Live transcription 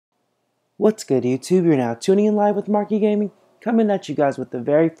What's good, YouTube? You're now tuning in live with Marky Gaming, coming at you guys with the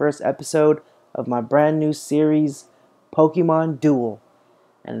very first episode of my brand new series, Pokemon Duel.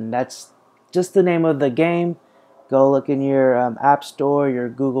 And that's just the name of the game. Go look in your App Store, your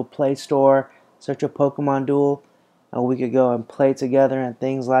Google Play Store, search a Pokemon Duel, and we could go and play together and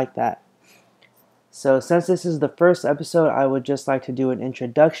things like that. So since this is the first episode, I would just like to do an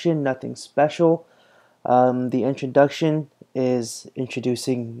introduction, nothing special. The introduction is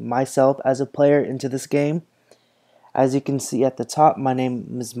introducing myself as a player into this game. As you can see at the top, my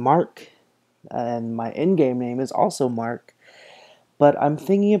name is Mark, and my in-game name is also Mark. But I'm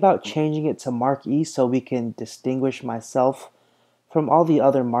thinking about changing it to Mark E so we can distinguish myself from all the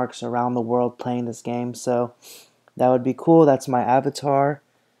other Marks around the world playing this game. So that would be cool. That's my avatar,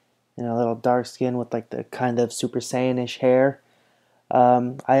 a little dark skin with like the kind of Super Saiyan-ish hair.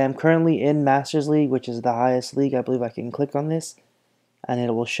 I am currently in Masters League, which is the highest league. I believe I can click on this and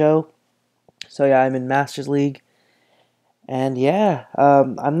it will show. So yeah, I'm in Masters League. And yeah,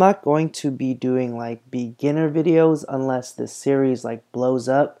 I'm not going to be doing like beginner videos unless this series like blows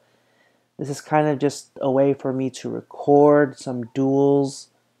up. This is kind of just a way for me to record some duels,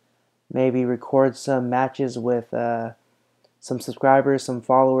 maybe record some matches with some subscribers, some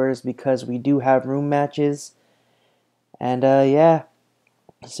followers, because we do have room matches. And yeah.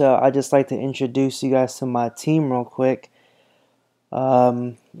 So I'd just like to introduce you guys to my team real quick.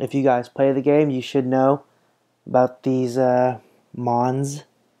 If you guys play the game, you should know about these Mons.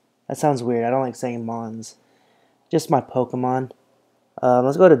 That sounds weird. I don't like saying Mons. Just my Pokemon.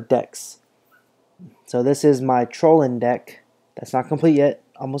 Let's go to decks. So this is my Trollin deck. That's not complete yet.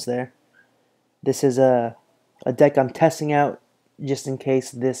 Almost there. This is a deck I'm testing out just in case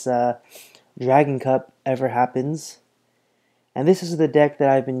this Dragon Cup ever happens. And this is the deck that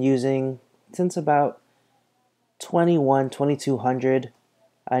I've been using since about 2200.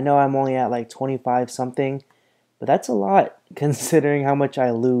 I know I'm only at like 25 something, but that's a lot considering how much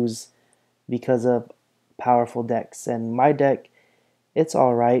I lose because of powerful decks. And my deck, it's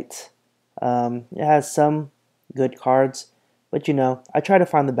alright. It has some good cards, but I try to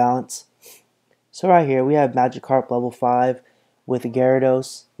find the balance. So right here, we have Magikarp level 5 with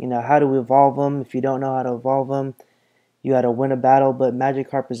Gyarados. How to evolve them. If you don't know how to evolve them, you got to win a battle, but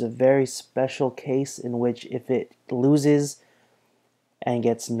Magikarp is a very special case in which if it loses and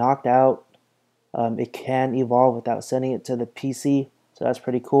gets knocked out, it can evolve without sending it to the PC, so that's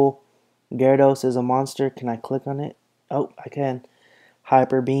pretty cool. Gyarados is a monster. Can I click on it? Oh, I can.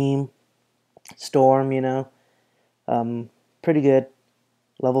 Hyper Beam, Storm, pretty good.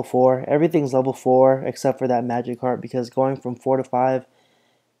 Level 4. Everything's level 4 except for that Magikarp because going from 4 to 5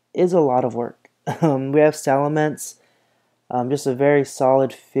 is a lot of work. We have Salamence. Just a very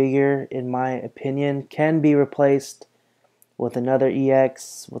solid figure, in my opinion. Can be replaced with another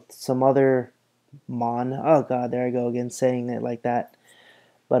EX, with some other Mon. Oh god, there I go again, saying it like that.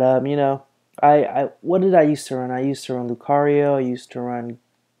 But I what did I used to run? I used to run Lucario. I used to run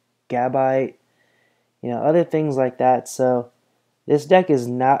Gabite. Other things like that. So this deck is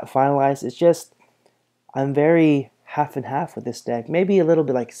not finalized. It's just I'm very half and half with this deck. Maybe a little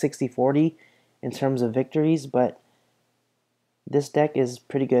bit like 60-40 in terms of victories, but this deck is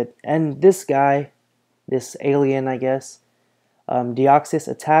pretty good. And this guy, this alien, I guess, Deoxys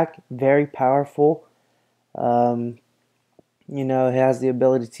attack, very powerful. It has the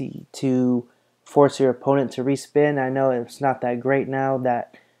ability to force your opponent to respin. I know it's not that great now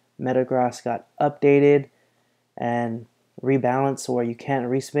that Metagross got updated and rebalanced where you can't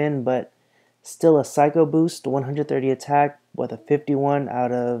respin, but still a Psycho Boost, 130 attack with a 51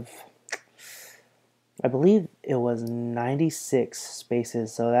 out of, I believe it was 96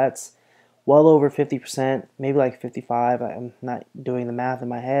 spaces, so that's well over 50%, maybe like 55. I'm not doing the math in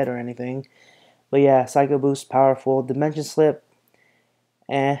my head or anything. But yeah, Psycho Boost, powerful. Dimension Slip,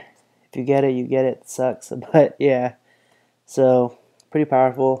 if you get it, you get it. It sucks, but yeah. So, pretty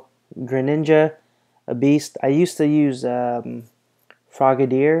powerful. Greninja, a beast. I used to use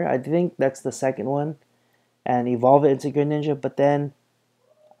Frogadier, I think that's the second one, and evolve it into Greninja, but then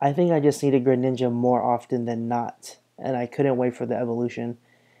I think I just needed Greninja more often than not, and I couldn't wait for the evolution.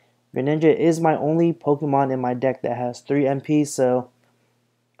 Greninja is my only Pokemon in my deck that has 3 MP, so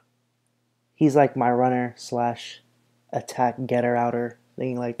he's like my runner slash attack getter outer,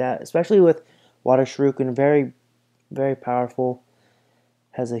 thing like that. Especially with Water Shuriken, very, very powerful.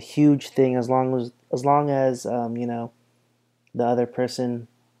 Has a huge thing as long as the other person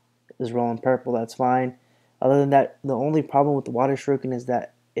is rolling purple, that's fine. Other than that, the only problem with the Water Shuriken is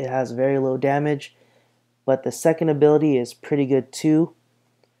that it has very low damage, but the second ability is pretty good too.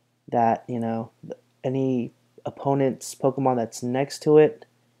 That, any opponent's Pokemon that's next to it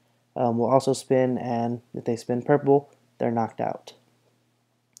will also spin, and if they spin purple, they're knocked out.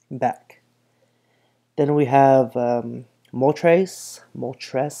 Back. Then we have Moltres.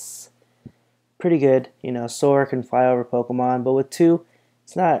 Pretty good. You know, Sora can fly over Pokemon, but with 2,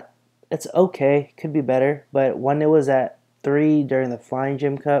 it's not. It's okay. Could be better. But when it was at 3 during the Flying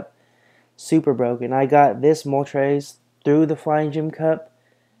Gym Cup, super broken. I got this Moltres through the Flying Gym Cup,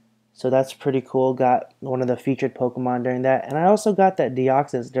 so that's pretty cool. Got one of the featured Pokemon during that, and I also got that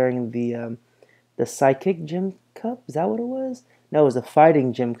Deoxys during the Psychic Gym Cup. Is that what it was? No, it was the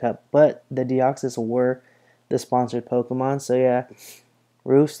Fighting Gym Cup, but the Deoxys were the sponsored Pokemon. So yeah,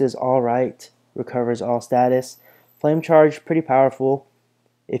 Roost is alright. Recovers all status. Flame Charge, pretty powerful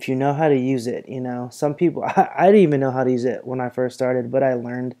if you know how to use it. You know, some people, I didn't even know how to use it when I first started, but I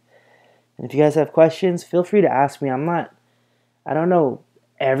learned. And if you guys have questions, feel free to ask me. I don't know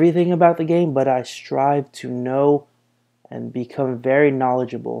everything about the game, but I strive to know and become very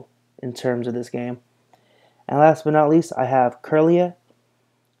knowledgeable in terms of this game. And last but not least, I have Curlia,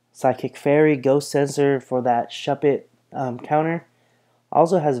 Psychic Fairy, Ghost Sensor for that Shuppet counter.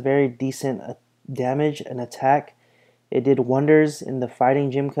 Also has very decent damage and attack. It did wonders in the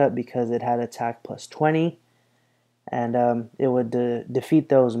Fighting Gym Cup because it had attack plus 20. And it would defeat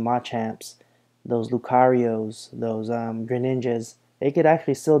those Machamps, those Lucarios, those Greninjas. It could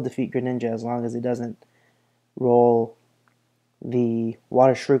actually still defeat Greninja as long as it doesn't roll the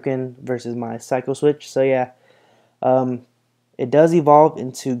Water Shuriken versus my Psycho Switch. So yeah, it does evolve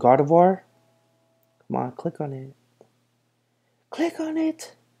into Gardevoir. Come on, click on it. Click on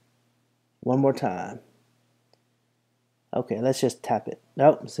it. One more time. Okay, let's just tap it.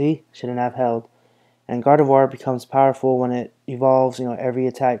 Nope, see? Shouldn't have held. And Gardevoir becomes powerful when it evolves, you know, every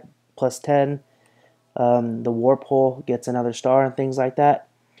attack plus 10. The Warp Hole gets another star and things like that.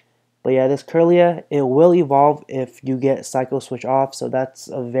 But yeah, this Curlia, it will evolve if you get Psycho Switch off, so that's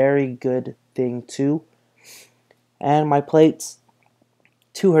a very good thing too. And my plates,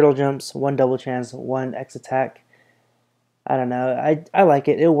 2 hurdle jumps, 1 double chance, 1 X attack. I don't know, I like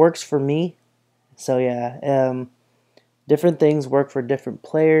it. It works for me. So yeah, different things work for different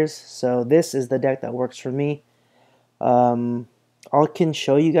players. So this is the deck that works for me. I can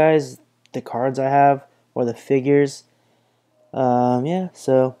show you guys the cards I have or the figures. Yeah,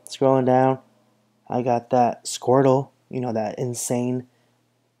 so scrolling down, I got that Squirtle, you know, that insane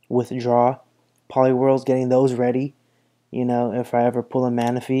withdraw. Poliwhirls, getting those ready, you know, if I ever pull a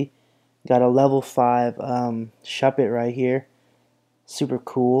Manaphy. Got a level 5 Shuppet right here. Super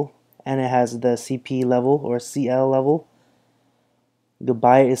cool. And it has the CP level or CL level.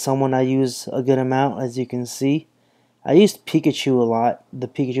 Goodbye is someone I use a good amount, as you can see. I used Pikachu a lot, the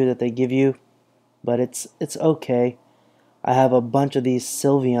Pikachu that they give you, but it's okay. I have a bunch of these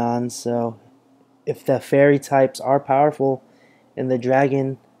Sylveons, so if the fairy types are powerful in the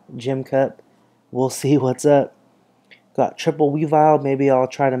Dragon Gym Cup, we'll see what's up. Got triple Weavile, maybe I'll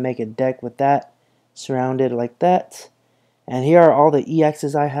try to make a deck with that, surrounded like that. And here are all the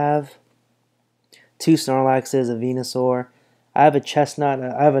EXs I have. 2 Snorlaxes, a Venusaur. I have a Chestnut,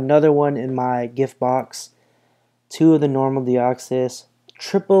 I have another one in my gift box. 2 of the normal Deoxys.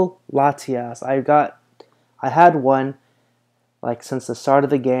 Triple Latias. I had one like since the start of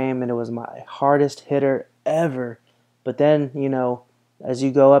the game, and it was my hardest hitter ever. But then, you know, as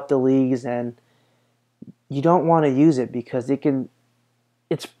you go up the leagues, and you don't want to use it because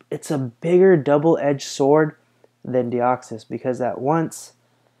it's a bigger double-edged sword than Deoxys, because at once,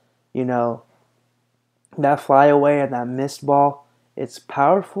 you know, that flyaway and that mist ball, it's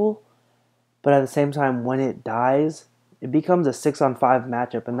powerful, but at the same time, when it dies, it becomes a 6-on-5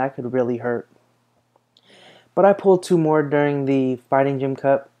 matchup, and that could really hurt. But I pulled 2 more during the Fighting Gym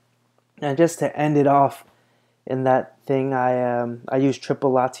Cup, and just to end it off in that thing, I used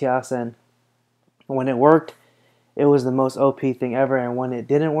triple Latias, and when it worked, it was the most OP thing ever. And when it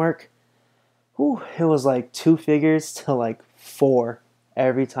didn't work, it was like 2 figures to like 4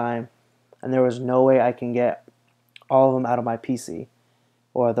 every time, and there was no way I can get all of them out of my PC,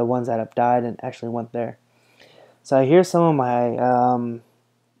 or the ones that have died and actually went there. So here's some of my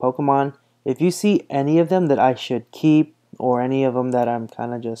Pokemon. If you see any of them that I should keep, or any of them that I'm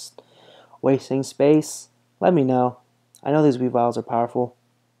kind of just wasting space, let me know. I know these Weaviles are powerful.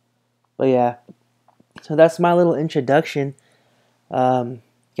 But yeah, so that's my little introduction.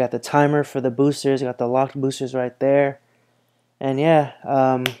 Got the timer for the boosters, got the locked boosters right there. And yeah,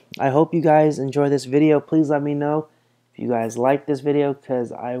 I hope you guys enjoy this video. Please let me know if you guys like this video,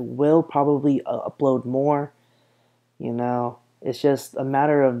 because I will probably upload more. You know, it's just a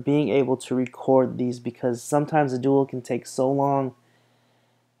matter of being able to record these, because sometimes the duel can take so long,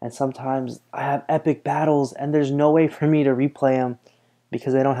 and sometimes I have epic battles and there's no way for me to replay them,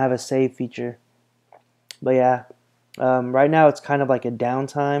 because they don't have a save feature. But yeah, right now it's kind of like a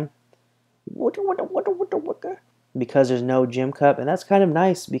downtime because there's no gym cup, and that's kind of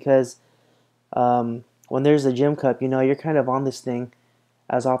nice because when there's a gym cup, you're kind of on this thing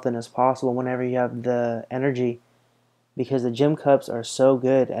as often as possible whenever you have the energy, because the gym cups are so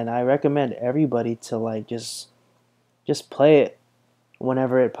good, and I recommend everybody to like just play it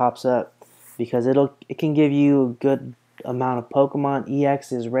whenever it pops up, because it can give you a good amount of Pokemon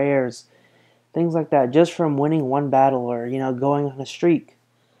EXs, rares, things like that, just from winning one battle or going on a streak.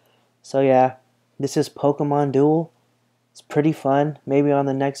 So yeah, this is Pokemon Duel. It's pretty fun. Maybe on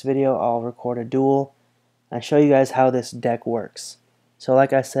the next video I'll record a duel and show you guys how this deck works. So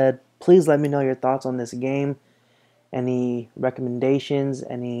like I said, please let me know your thoughts on this game, any recommendations,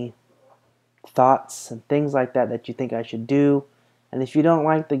 any thoughts and things like that that you think I should do. And if you don't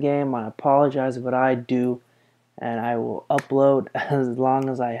like the game, I apologize, but I do, and I will upload as long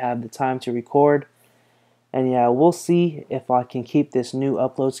as I have the time to record. And yeah, we'll see if I can keep this new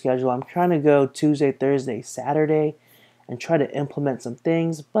upload schedule. I'm trying to go Tuesday, Thursday, Saturday and try to implement some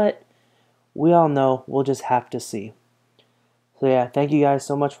things, but we all know we'll just have to see. So yeah, thank you guys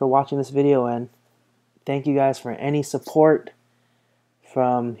so much for watching this video, and thank you guys for any support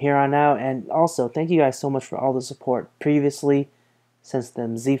from here on out. And also, thank you guys so much for all the support previously, since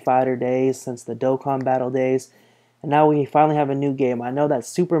the Z Fighter days, since the Dokkan Battle days, and now we finally have a new game. I know that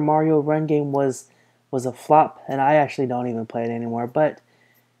Super Mario Run game was a flop, and I actually don't even play it anymore, but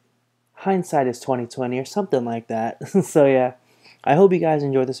hindsight is 2020 or something like that. So yeah, I hope you guys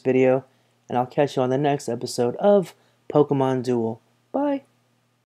enjoyed this video, and I'll catch you on the next episode of Pokemon Duel. Bye!